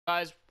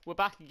Guys, we're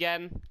back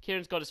again.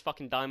 Kieran's got his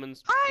fucking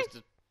diamonds. Hi!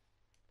 Hey,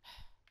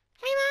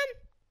 man!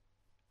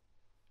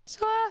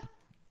 So, what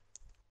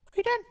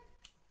you doing?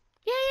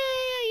 Yeah,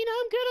 you know,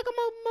 I'm good. I got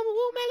my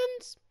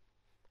watermelons.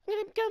 I'm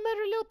gonna go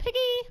murder a little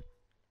piggy.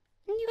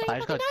 And you got I your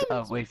just fucking got,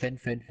 diamonds. wait, Finn.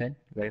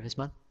 Ready for this,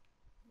 man?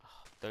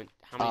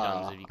 How many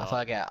diamonds have you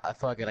got? I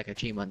thought I get like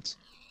achievements.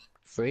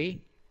 3,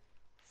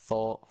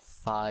 4,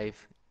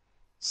 5,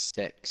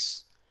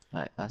 6.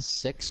 Right, that's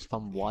 6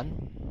 from 1.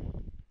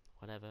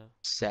 Whatever.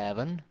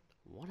 7,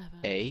 Whatever.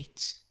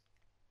 8.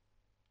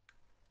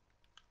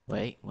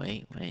 Wait,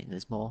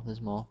 there's more.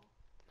 Fucking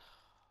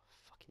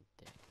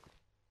dick.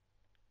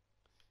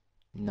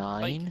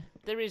 9, Like,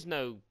 there is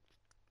no...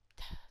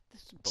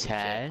 This is bullshit.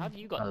 10, How have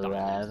you got 11,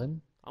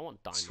 diamonds? I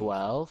want diamonds.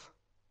 12.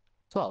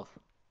 12.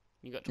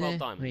 You got 12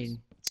 diamonds? I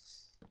mean,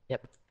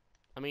 yep.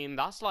 I mean,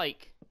 that's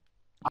like...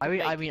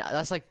 I mean,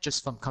 that's like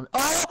just from coming.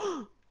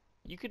 Oh!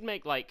 You could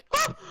make, like,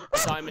 a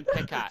diamond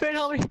pickaxe. Finn,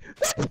 help me!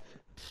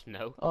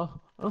 No.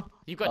 Oh.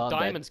 You've got I'm dead.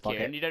 diamonds, Fuck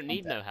Kieran. it. You don't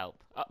need I'm no help.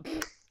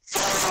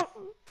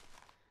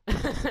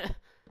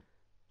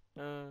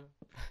 Well,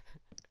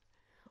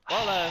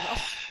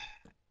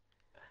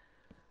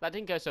 that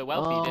didn't go so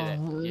well for you, did it?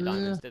 Your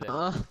diamonds, did it?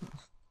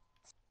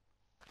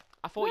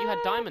 I thought you had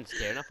diamonds,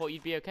 Kieran. I thought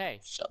you'd be okay.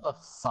 Shut the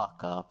fuck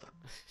up.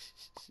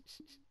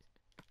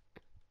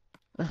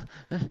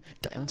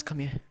 Diamonds, come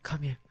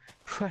here.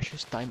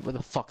 Precious diamond. Where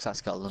the fuck's that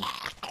skeleton?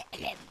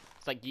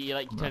 It's like you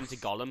turn into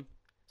Golem.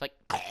 It's like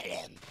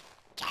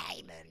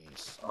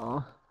diamonds.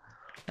 Oh,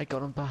 I got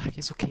them back.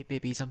 It's okay,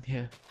 babies. I'm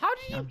here. How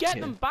did you I'm get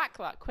here. them back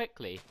that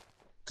quickly?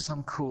 Cause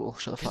I'm cool.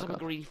 Shut the Because fuck I'm a up.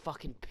 greedy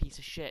fucking piece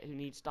of shit who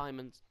needs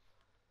diamonds.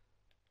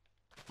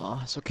 Oh,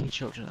 it's okay,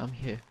 children. I'm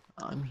here.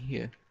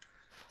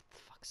 For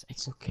fuck's sake.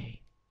 It's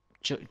okay.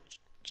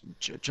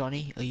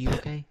 Johnny, are you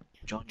okay?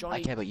 Johnny,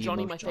 I care about you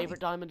Johnny, most, my Johnny. favorite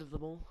diamond of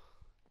them all.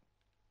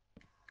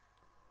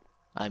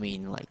 I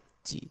mean, like,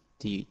 do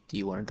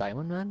you want a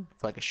diamond, man?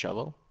 For like a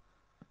shovel?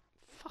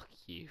 Fuck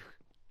you.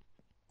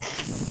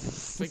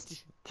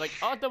 like,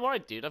 oh, don't worry,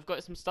 dude. I've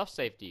got some stuff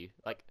saved to you.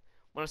 Like,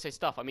 when I say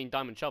stuff, I mean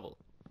diamond shovel.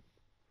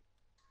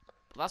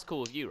 But that's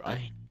cool with you, right? I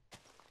mean,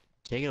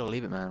 take it or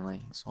leave it, man.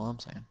 Like, that's all I'm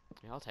saying.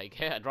 Yeah, I'll take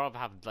it. I'd rather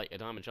have like a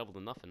diamond shovel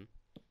than nothing.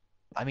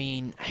 I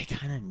mean, I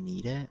kind of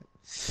need it.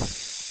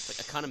 Like,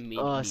 I kind of need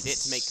it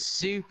to make.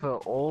 Super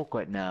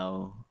awkward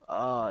now.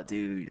 Oh,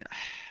 dude.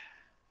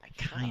 I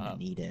kind up. of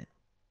need it.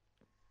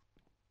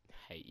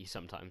 Hate you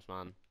sometimes,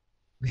 man.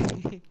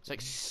 It's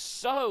like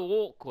so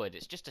awkward.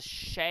 It's just a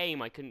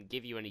shame I couldn't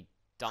give you any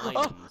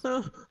diamonds.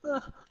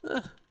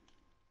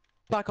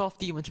 Back off,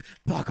 demon.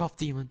 Back off,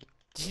 demon.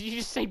 Did you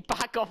just say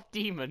back off,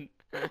 demon?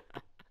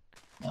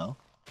 No.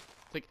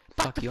 It's like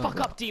back Fuck the you, fuck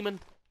bro. up, demon.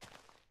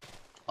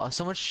 Oh,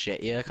 so much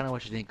shit. Yeah, I kind of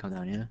wish I didn't come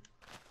down here.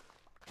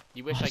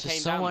 You wish Oh, I there's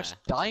came so down much there.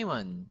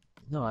 diamond.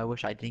 No, I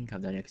wish I didn't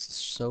come down here because there's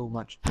so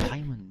much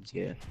diamonds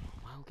here.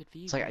 Well, good for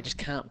you. It's like I just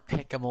can't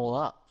pick them all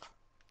up.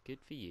 Good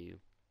for you.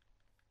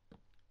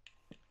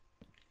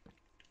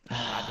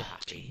 Glad you're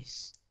happy.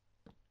 Jeez.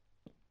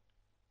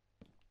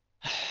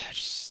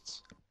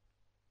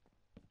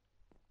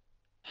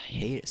 I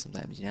hate it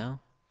sometimes, you know.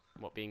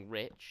 What, being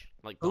rich?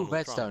 Like Oh, Donald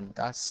Trump? redstone.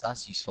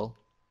 That's useful.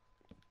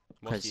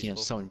 What's Because you know,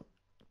 useful? stone.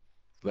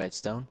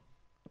 Redstone.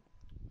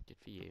 Good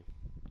for you.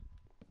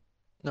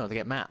 No, they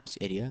get maps,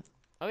 idiot.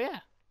 Oh yeah,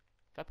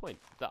 fair point.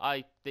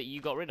 That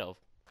you got rid of,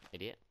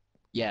 idiot.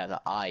 Yeah,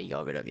 that I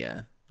got rid of.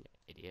 Yeah. Yeah,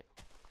 idiot.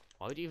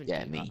 Why would you even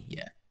Yeah, do me.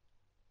 Yeah.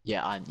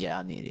 Yeah, I'm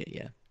the idiot.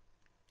 Yeah.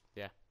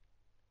 Yeah.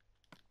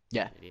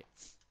 Yeah. that? Idiot.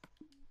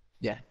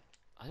 Yeah.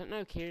 I don't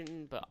know,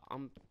 Kieran, but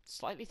I'm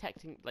slightly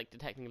detecting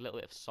a little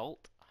bit of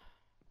salt.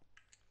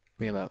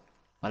 What about?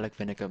 I like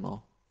vinegar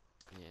more.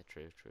 Yeah,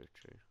 true.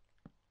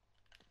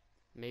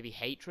 Maybe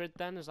hatred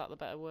then? Is that the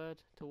better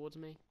word towards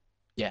me?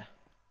 Yeah.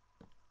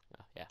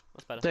 Oh, yeah,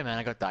 that's better. Hey man,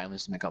 I got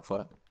diamonds to make up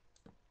for it.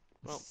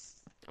 Well,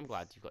 I'm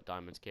glad you've got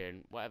diamonds,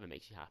 Kieran. Whatever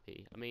makes you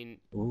happy. I mean,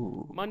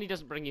 Ooh. money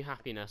doesn't bring you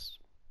happiness.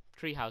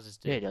 Tree houses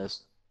do. Yeah, it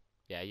does.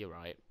 Yeah, you're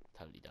right.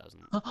 Totally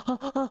doesn't.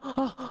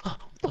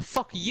 What the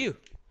fuck are you?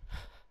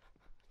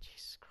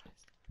 Jesus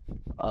Christ.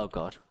 Oh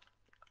god.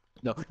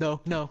 No.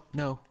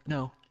 You're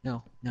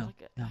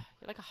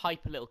like a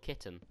hyper little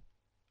kitten.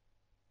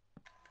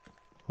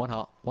 One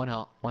heart. I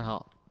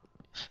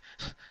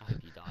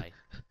hope you die.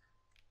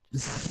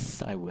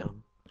 I will.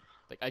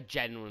 Like, I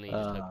genuinely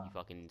just hope you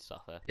fucking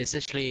suffer. It's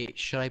literally,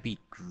 should I be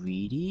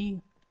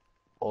greedy?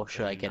 Or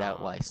should I get out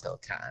Nah. while I still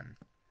can?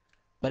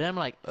 But then I'm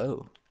like,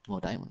 oh, more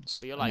diamonds.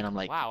 But you're And like, then I'm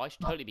like, wow, I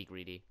should totally be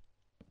greedy.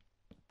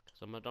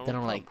 Because I'm a Donald then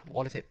I'm Trump. like,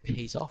 what if it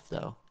pays off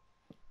though?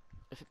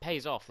 If it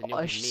pays off, then Oh,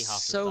 you're giving me half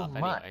the so stuff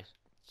much. anyway.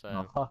 So,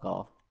 Oh, fuck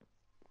off.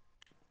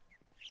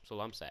 that's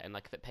all I'm saying.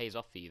 Like, if it pays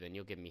off for you, then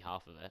you're giving me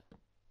half of it.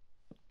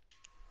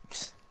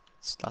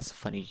 That's a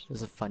funny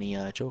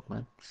joke,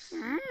 man.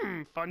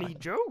 Funny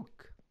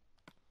joke.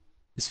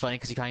 It's funny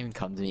because you can't even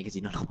come to me because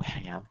you don't know where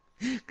I am.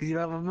 Because you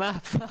don't have a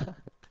map.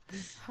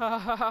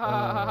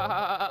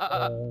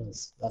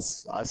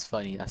 That's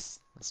funny. That's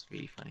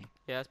really funny.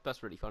 Yeah,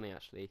 that's really funny,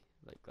 actually.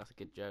 Like, that's a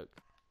good joke.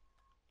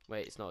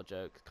 Wait, it's not a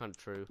joke. It's kind of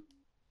true.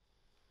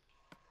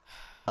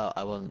 Oh,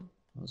 I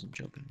wasn't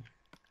joking.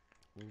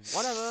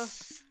 Whatever.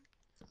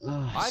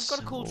 Oh, I've got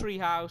a cool so... tree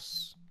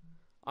house.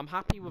 I'm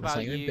happy It's not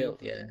without even you.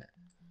 built yet.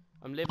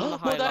 I'm living the More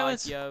high life,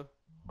 diamonds! yo.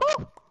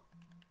 Woo!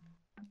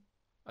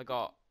 I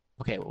got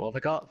Okay, what have I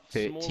got?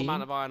 a small amount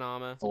 13, of iron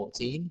armor.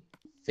 14,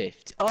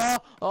 15. Oh,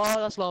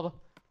 that's lava.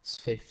 It's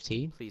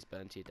 15. Please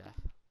burn to your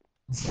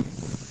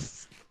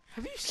death.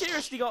 Have you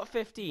seriously got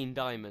 15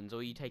 diamonds, or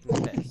are you taking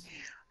the piss?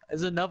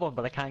 There's another one,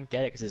 but I can't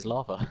get it because it's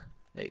lava.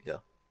 There you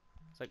go.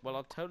 It's like, well,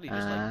 I'll totally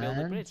just like build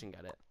a And bridge and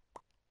get it.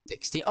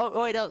 16.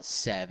 Oh, wait, that's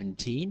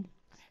 17.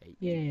 I hate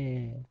you.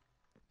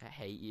 Yeah. I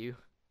hate you.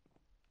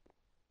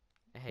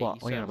 I hate What? you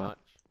What are you so on about? much.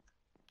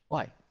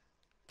 Why?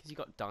 Because you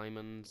got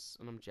diamonds,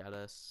 and I'm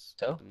jealous.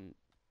 So? And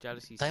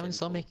jealousy's Diamonds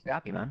don't sinful. make you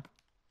happy, man.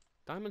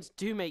 Diamonds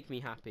do make me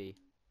happy.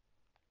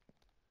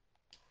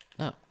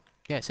 No.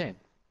 Yeah, same.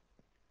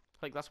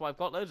 Like, that's why I've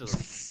got loads of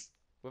them.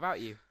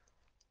 Without you.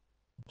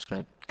 I'm just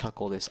gonna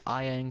cook all this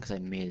iron because I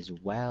may as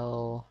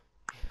well.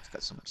 It's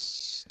got so much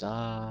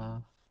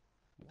stuff.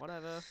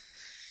 Whatever.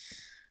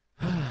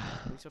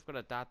 At least I've got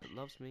a dad that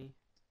loves me.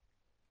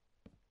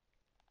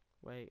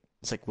 Wait.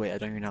 It's like, wait, I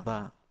don't even have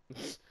that.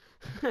 It's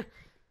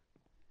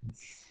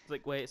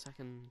like, wait a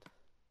second.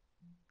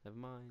 Never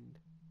mind.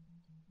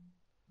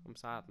 I'm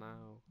sad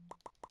now.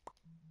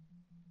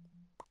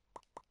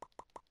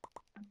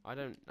 I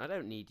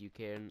don't need you,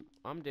 Kieran.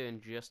 I'm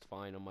doing just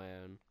fine on my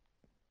own.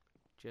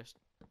 Just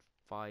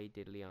fi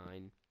diddly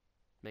ein.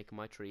 Making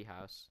my tree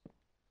house.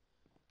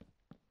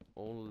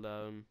 All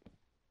alone.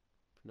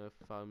 No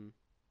fun.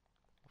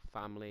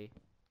 Family.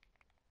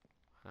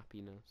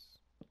 Happiness.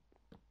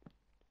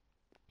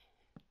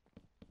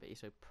 Bet you're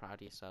so proud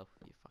of yourself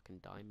with your fucking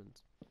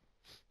diamonds.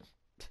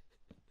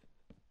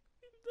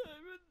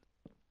 Diamond.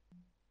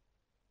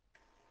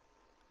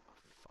 Oh,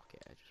 fuck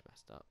it, I just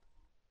messed up.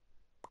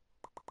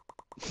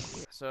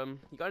 So,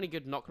 you got any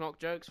good knock-knock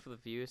jokes for the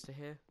viewers to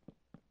hear?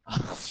 Oh,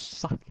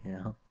 fucking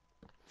hell.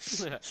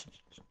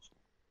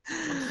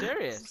 I'm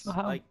serious.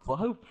 How, Like,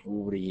 how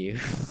bored are you?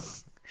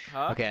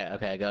 huh? Okay,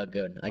 I got a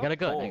good one. I Not got a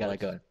good one. I got a bored.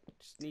 good one.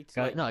 Just need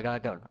to, like, No, I got a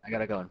good one. I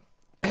got a good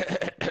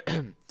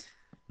one.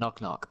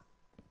 Knock knock.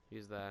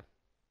 who's there?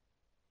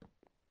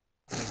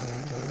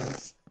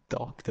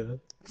 Doctor.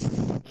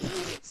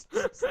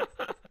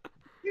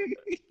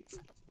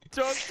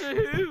 Doctor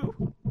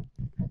Who!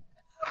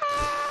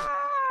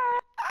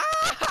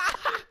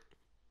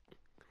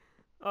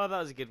 Oh, that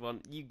was a good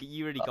one. You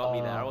really got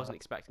me there. I wasn't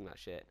expecting that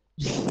shit.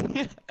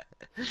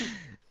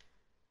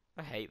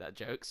 I hate that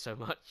joke so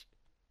much.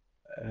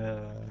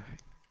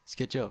 It's a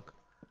good joke.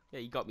 Yeah,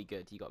 you got me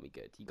good. You got me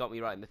good. You got me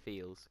right in the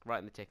feels, right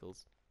in the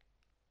tickles.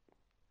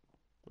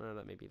 Oh,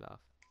 that made me laugh.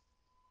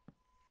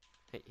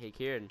 Hey,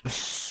 Kieran.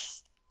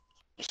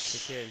 Hey,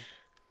 Kieran.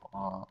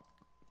 Oh.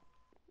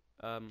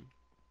 Um.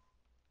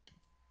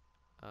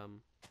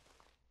 Um.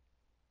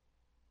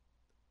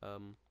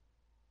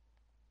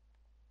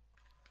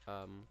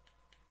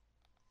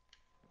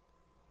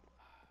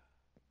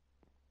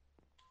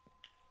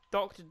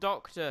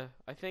 Doctor,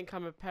 I think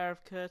I'm a pair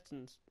of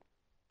curtains.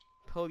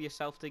 Pull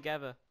yourself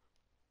together.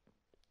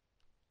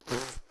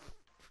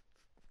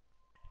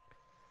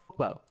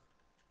 Well.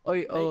 Oh,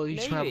 you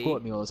just want to go Maybe.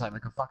 at me all the time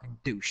like a fucking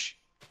douche.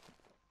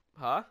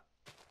 Huh?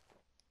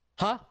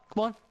 Huh?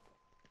 Come on.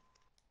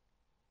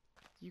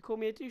 You call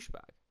me a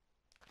douchebag?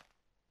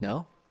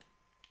 No?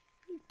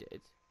 You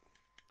did.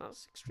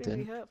 That's extremely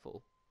Didn't.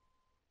 hurtful.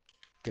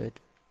 Good.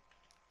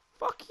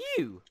 Fuck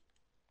you!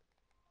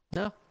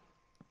 No?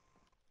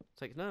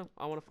 It's like, no,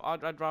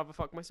 I'd rather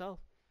fuck myself.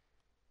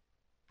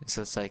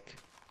 So it's like,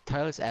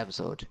 title this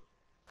episode,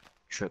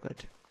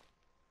 Triggered.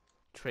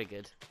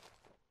 Triggered.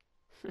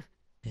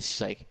 It's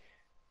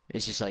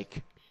just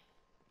like,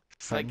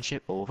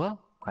 friendship over?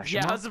 Question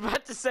Yeah, I mark? was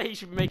about to say you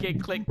should make it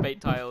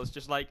clickbait titles,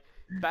 just like,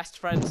 best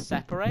friends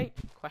separate?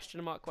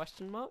 Question mark,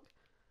 question mark?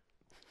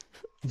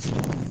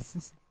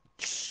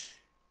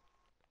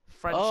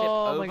 Friendship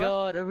Oh over? my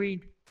god,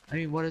 Irene. I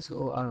mean, what is it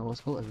called? I don't know what's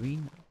it called.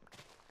 Irene?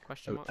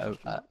 Question mark, question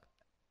mark?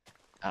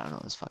 I don't know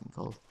what it's fucking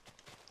called.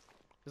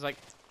 It's like,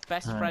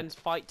 best friends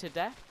fight to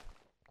death?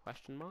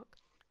 Question mark?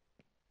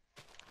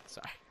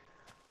 Sorry.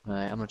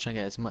 Right, I'm gonna try and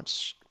get as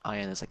much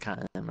iron as I can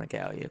and I'm gonna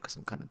get out of here because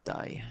I'm gonna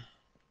die.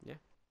 Yeah,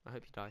 I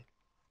hope you die.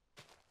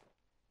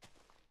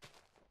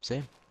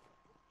 Same.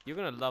 You're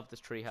gonna love this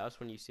treehouse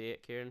when you see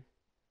it, Kieran.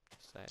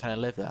 Just say it. Can I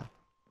live there?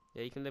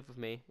 Yeah, you can live with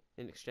me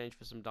in exchange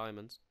for some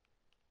diamonds.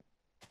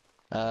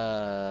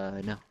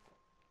 No.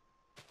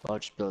 I'll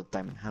just build a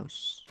diamond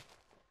house.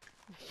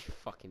 You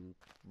fucking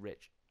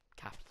rich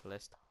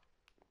capitalist.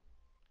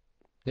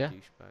 Yeah.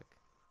 Douchebag.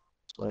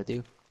 That's what I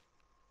do.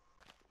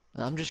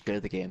 And I'm just good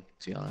at the game,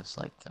 to be honest.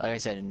 Like I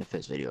said in the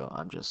first video,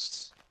 I'm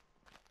just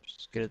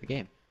good at the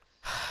game.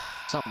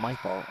 It's not my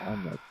fault.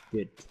 I'm like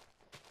good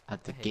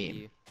at the I hate game.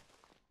 you.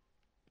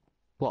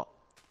 What?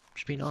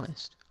 Just being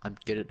honest. I'm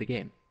good at the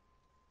game.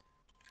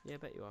 Yeah, I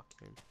bet you are,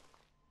 Kieran.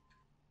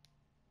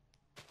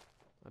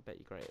 I bet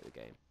you're great at the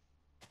game.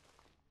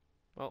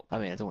 Well, I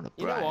mean, I don't want to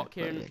you brag. know what, but,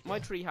 Kieran? like, My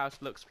treehouse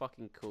looks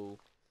fucking cool.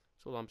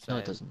 That's all I'm saying. no,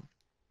 it doesn't.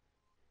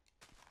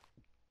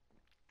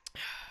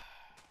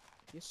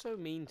 You're so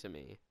mean to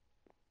me.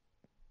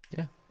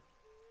 Yeah.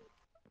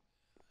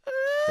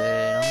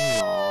 Then I'm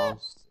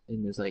lost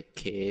in this like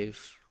cave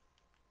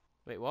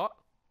Wait, what?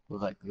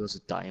 with like loads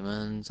of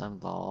diamonds. I'm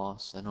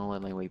lost. I don't know where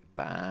my way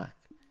back.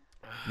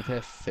 I put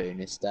a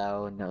furnace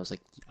down. And I was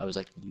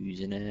like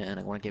using it, and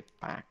I want to get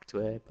back to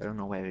it, but I don't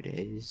know where it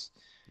is.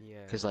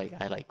 Yeah. Cause like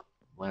I like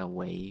went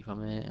away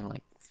from it, and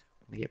like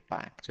want to get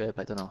back to it,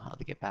 but I don't know how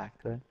to get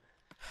back to it.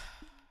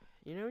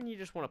 You know when you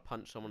just want to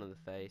punch someone in the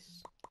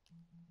face?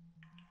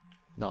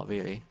 Not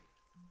really.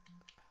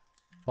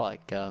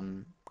 Like uh.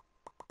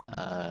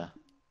 I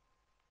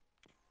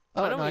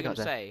Oh know no, what I you're gonna got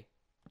there. say.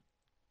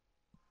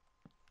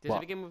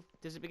 What?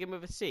 Does it begin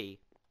with a C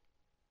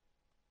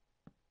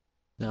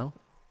No,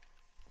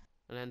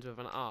 and ends with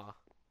an R?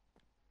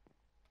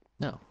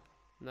 no,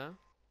 No?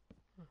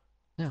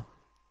 no.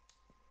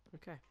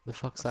 Okay. The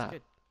fuck's That's that?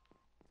 good.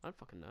 I don't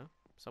fucking know.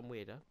 Some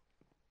weirdo.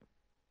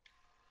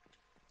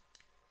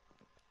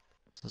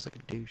 Sounds like a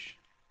douche.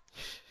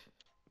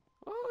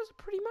 Oh, there's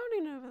a pretty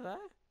mountain over there.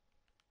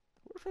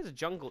 What if there's a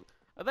jungle?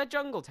 Are there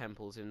jungle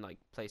temples in like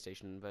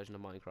PlayStation version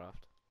of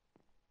Minecraft?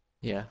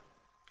 Yeah.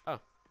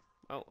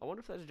 Oh, I wonder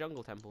if there's a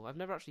jungle temple. I've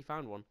never actually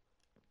found one.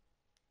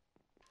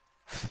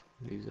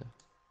 Loser.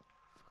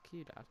 Fuck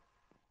you, Dad.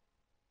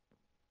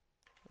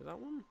 Is that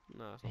one?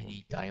 No, it's not one.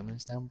 Any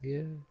diamonds down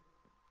here?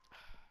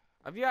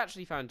 Have you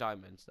actually found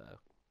diamonds though?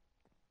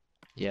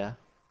 Yeah.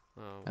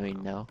 Oh, I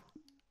mean, wow. no.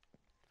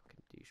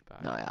 Fucking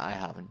douchebag. No, I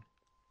haven't.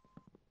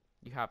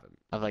 You haven't.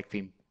 I've like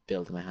been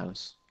building my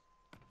house.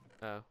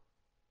 Oh.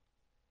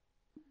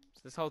 So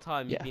this whole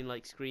time you've Yeah. been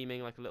like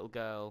screaming like a little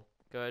girl,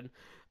 going,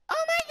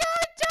 "Oh my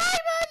God,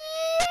 diamonds!"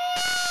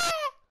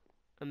 Yeah!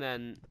 And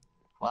then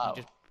Wow.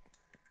 just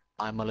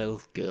I'm a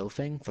little girl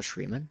thing for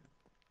streaming.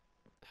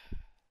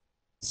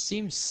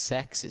 Seems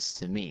sexist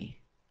to me,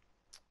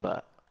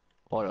 but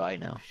what do I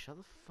know? shut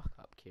the fuck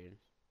up, Kieran.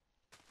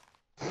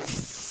 You're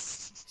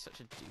such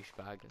a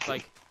douchebag. It's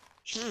like,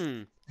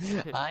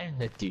 I'm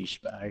the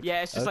douchebag.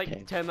 yeah, it's just Okay.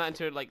 like turn that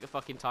into like the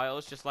fucking title.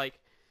 It's just like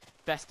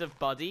best of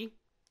buddy,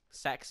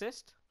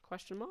 sexist?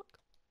 Question mark.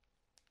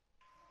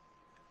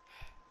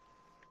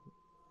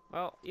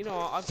 Well, you know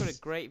what? I've got a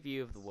great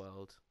view of the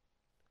world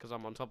because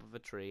I'm on top of a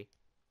tree.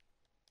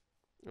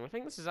 And I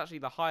think this is actually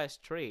the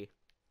highest tree.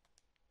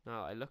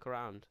 Now I look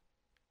around.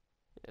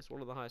 Yeah, it's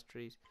one of the highest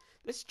trees.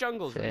 This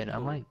jungle's really Finn,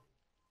 cool.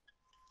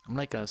 I'm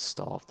like gonna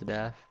starve to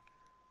death.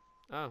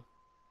 Oh,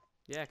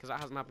 yeah, because that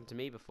hasn't happened to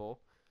me before.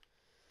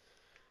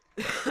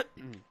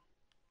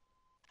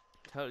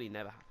 Totally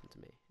never happened to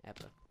me,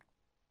 ever.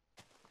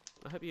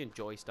 I hope you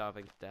enjoy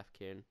starving to death,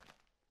 Kieran.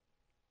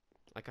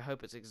 Like, I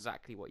hope it's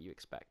exactly what you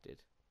expected.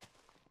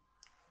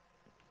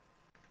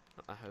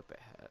 I hope it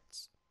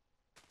hurts.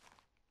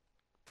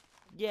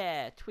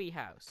 Yeah, tree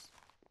house.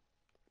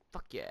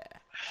 Fuck yeah.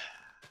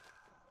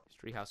 This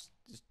tree house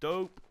is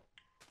dope.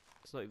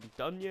 It's not even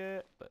done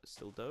yet, but it's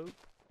still dope.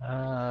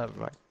 Right.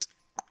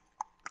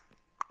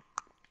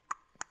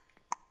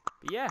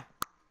 But yeah.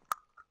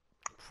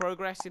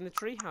 Progress in the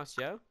treehouse,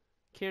 yo.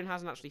 Kieran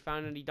hasn't actually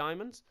found any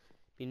diamonds.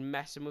 Been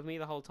messing with me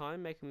the whole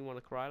time, making me want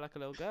to cry like a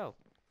little girl.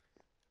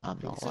 I'm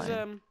not This is,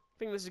 lying. I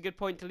think this is a good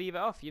point to leave it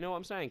off. You know what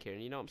I'm saying,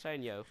 Kieran? You know what I'm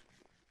saying, yo?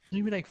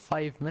 Maybe like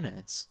 5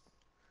 minutes.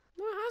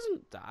 No, it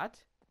hasn't, Dad.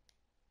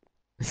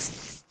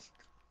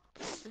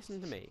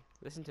 Listen to me.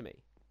 Listen to me.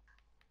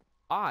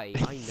 I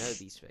know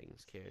these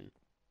things, Kieran.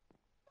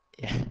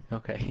 Yeah,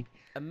 okay.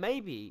 And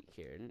maybe,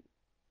 Kieran,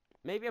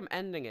 maybe I'm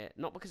ending it,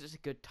 not because it's a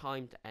good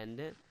time to end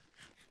it,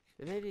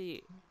 but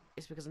maybe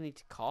it's because I need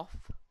to cough.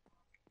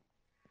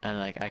 And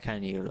like I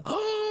kinda need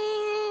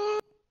to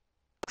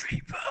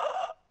Creeper.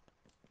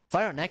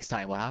 Find out next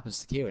time what happens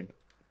to Kieran.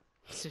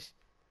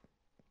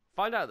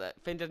 Find out that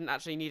Finn didn't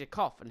actually need a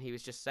cough and he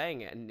was just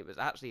saying it and it was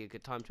actually a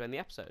good time to end the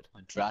episode.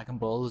 On Dragon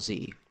Ball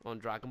Z. On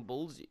Dragon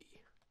Ball Z.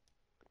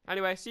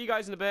 Anyway, see you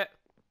guys in a bit.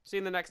 See you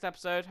in the next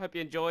episode. Hope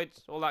you enjoyed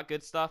all that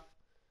good stuff.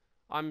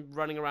 I'm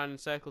running around in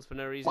circles for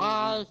no reason.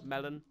 Bye.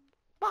 Melon.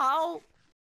 Bye.